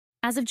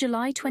As of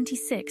July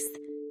 26,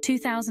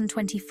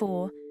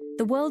 2024,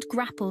 the world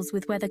grapples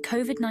with whether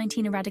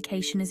COVID-19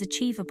 eradication is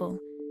achievable.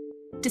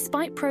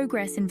 Despite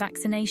progress in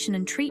vaccination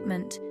and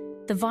treatment,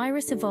 the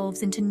virus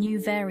evolves into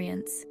new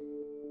variants.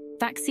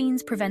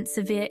 Vaccines prevent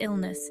severe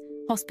illness,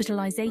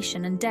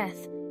 hospitalization, and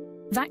death.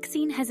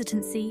 Vaccine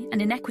hesitancy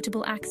and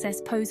inequitable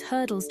access pose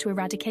hurdles to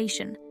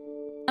eradication.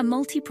 A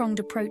multi-pronged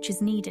approach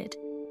is needed,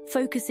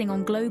 focusing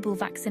on global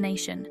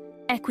vaccination,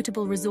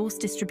 equitable resource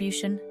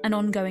distribution, and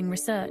ongoing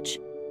research.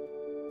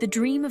 The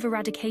dream of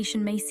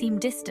eradication may seem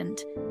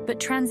distant,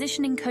 but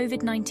transitioning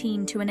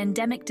COVID-19 to an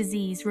endemic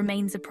disease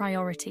remains a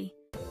priority.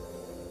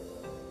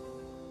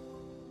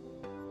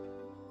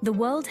 The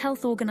World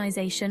Health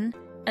Organization,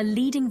 a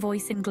leading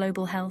voice in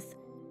global health,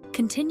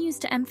 continues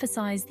to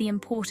emphasize the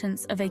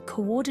importance of a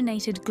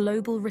coordinated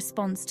global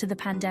response to the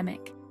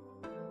pandemic.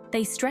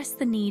 They stress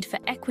the need for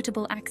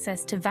equitable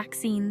access to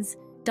vaccines,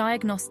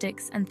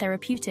 diagnostics, and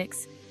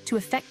therapeutics to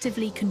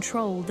effectively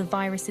control the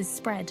virus's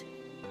spread.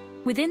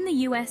 Within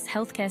the US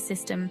healthcare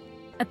system,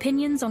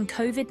 opinions on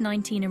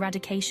COVID-19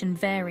 eradication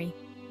vary.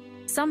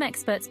 Some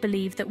experts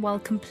believe that while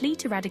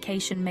complete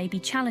eradication may be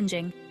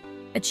challenging,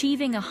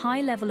 achieving a high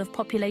level of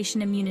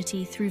population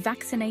immunity through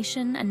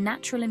vaccination and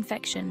natural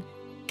infection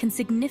can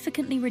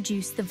significantly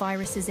reduce the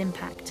virus's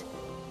impact.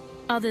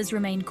 Others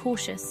remain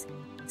cautious,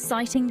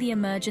 citing the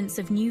emergence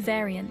of new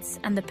variants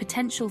and the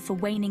potential for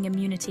waning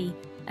immunity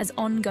as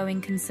ongoing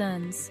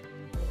concerns.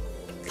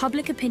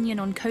 Public opinion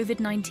on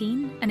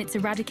COVID-19 and its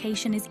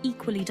eradication is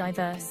equally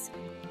diverse,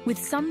 with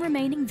some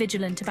remaining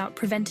vigilant about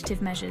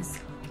preventative measures,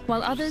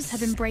 while others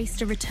have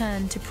embraced a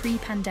return to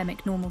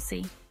pre-pandemic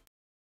normalcy.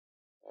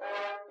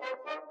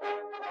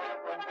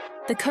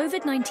 The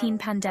COVID-19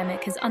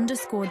 pandemic has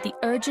underscored the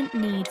urgent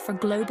need for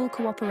global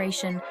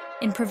cooperation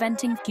in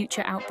preventing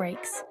future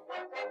outbreaks.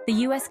 The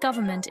US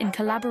government, in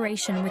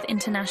collaboration with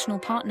international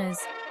partners,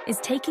 is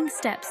taking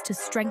steps to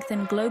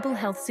strengthen global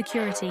health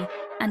security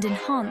and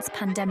enhance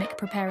pandemic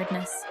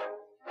preparedness.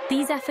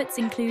 These efforts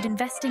include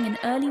investing in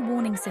early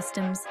warning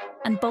systems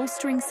and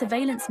bolstering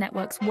surveillance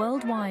networks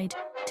worldwide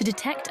to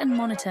detect and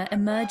monitor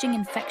emerging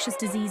infectious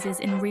diseases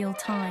in real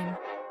time.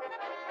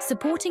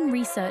 Supporting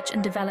research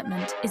and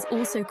development is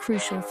also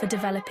crucial for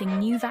developing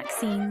new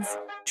vaccines,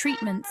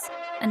 treatments,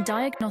 and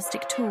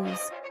diagnostic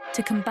tools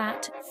to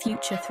combat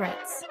future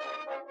threats.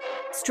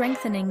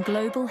 Strengthening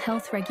global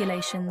health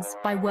regulations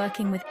by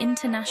working with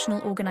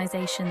international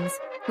organizations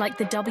like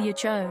the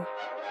WHO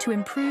to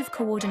improve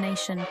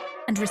coordination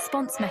and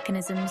response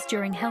mechanisms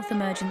during health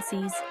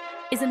emergencies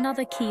is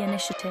another key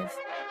initiative.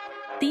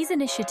 These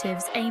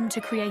initiatives aim to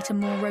create a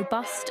more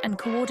robust and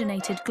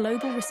coordinated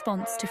global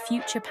response to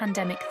future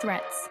pandemic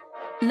threats,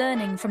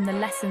 learning from the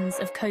lessons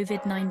of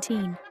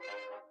COVID-19.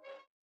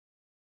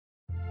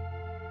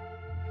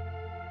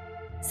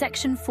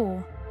 Section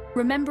 4.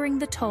 Remembering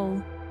the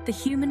toll, the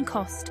human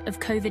cost of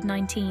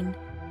COVID-19.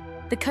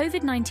 The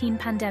COVID-19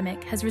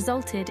 pandemic has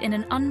resulted in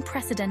an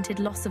unprecedented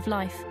loss of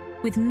life,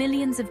 with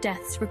millions of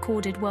deaths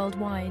recorded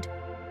worldwide.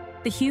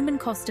 The human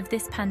cost of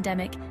this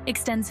pandemic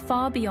extends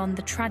far beyond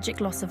the tragic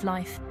loss of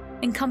life,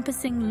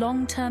 encompassing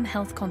long-term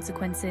health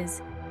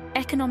consequences,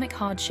 economic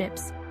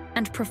hardships,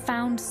 and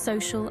profound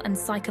social and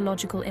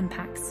psychological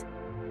impacts.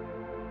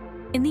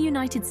 In the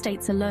United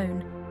States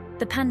alone,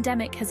 the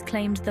pandemic has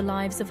claimed the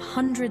lives of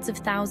hundreds of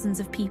thousands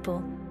of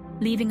people,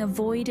 leaving a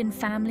void in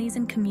families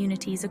and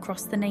communities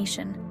across the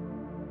nation.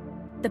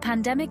 The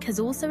pandemic has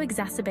also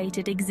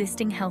exacerbated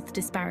existing health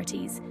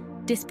disparities,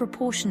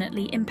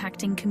 disproportionately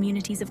impacting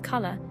communities of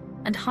color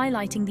and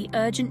highlighting the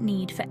urgent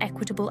need for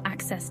equitable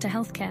access to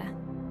healthcare.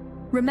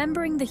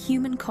 Remembering the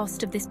human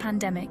cost of this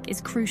pandemic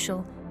is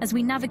crucial as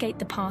we navigate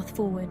the path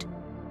forward,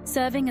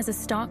 serving as a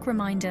stark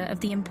reminder of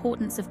the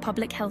importance of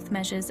public health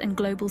measures and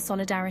global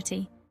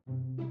solidarity.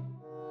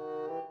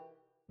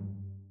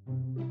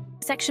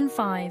 Section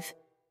 5.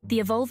 The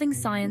Evolving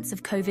Science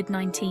of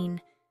COVID-19,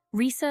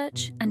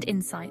 Research and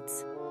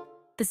Insights.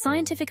 The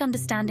scientific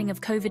understanding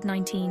of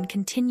COVID-19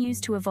 continues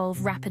to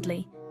evolve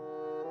rapidly.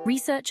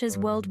 Researchers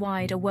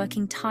worldwide are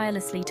working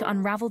tirelessly to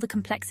unravel the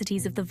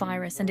complexities of the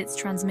virus and its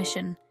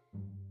transmission.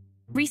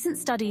 Recent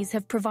studies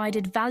have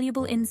provided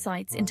valuable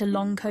insights into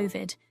long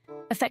COVID,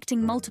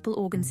 affecting multiple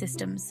organ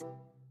systems.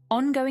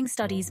 Ongoing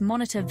studies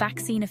monitor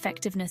vaccine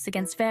effectiveness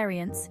against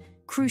variants,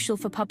 crucial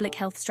for public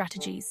health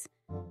strategies.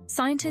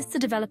 Scientists are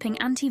developing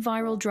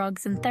antiviral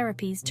drugs and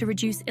therapies to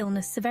reduce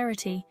illness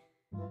severity.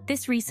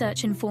 This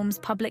research informs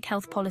public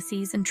health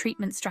policies and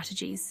treatment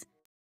strategies.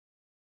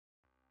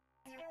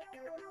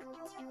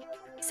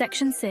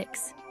 Section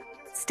 6.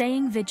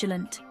 Staying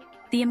vigilant.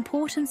 The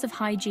importance of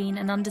hygiene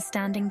and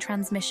understanding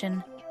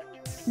transmission.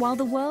 While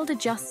the world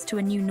adjusts to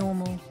a new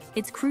normal,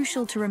 it's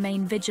crucial to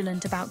remain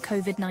vigilant about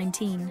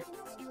COVID-19.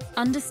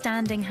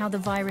 Understanding how the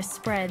virus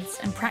spreads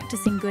and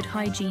practicing good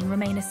hygiene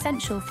remain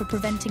essential for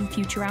preventing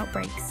future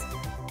outbreaks.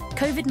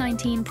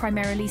 COVID-19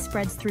 primarily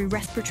spreads through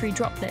respiratory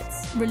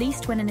droplets,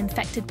 released when an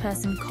infected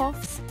person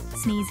coughs,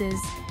 sneezes,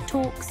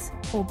 talks,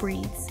 or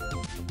breathes.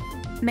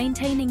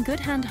 Maintaining good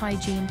hand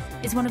hygiene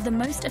is one of the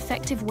most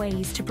effective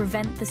ways to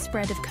prevent the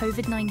spread of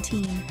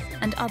COVID-19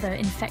 and other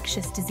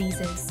infectious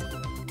diseases.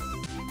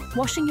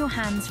 Washing your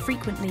hands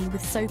frequently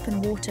with soap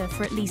and water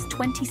for at least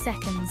 20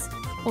 seconds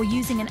or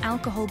using an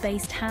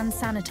alcohol-based hand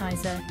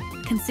sanitizer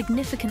can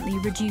significantly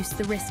reduce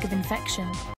the risk of infection.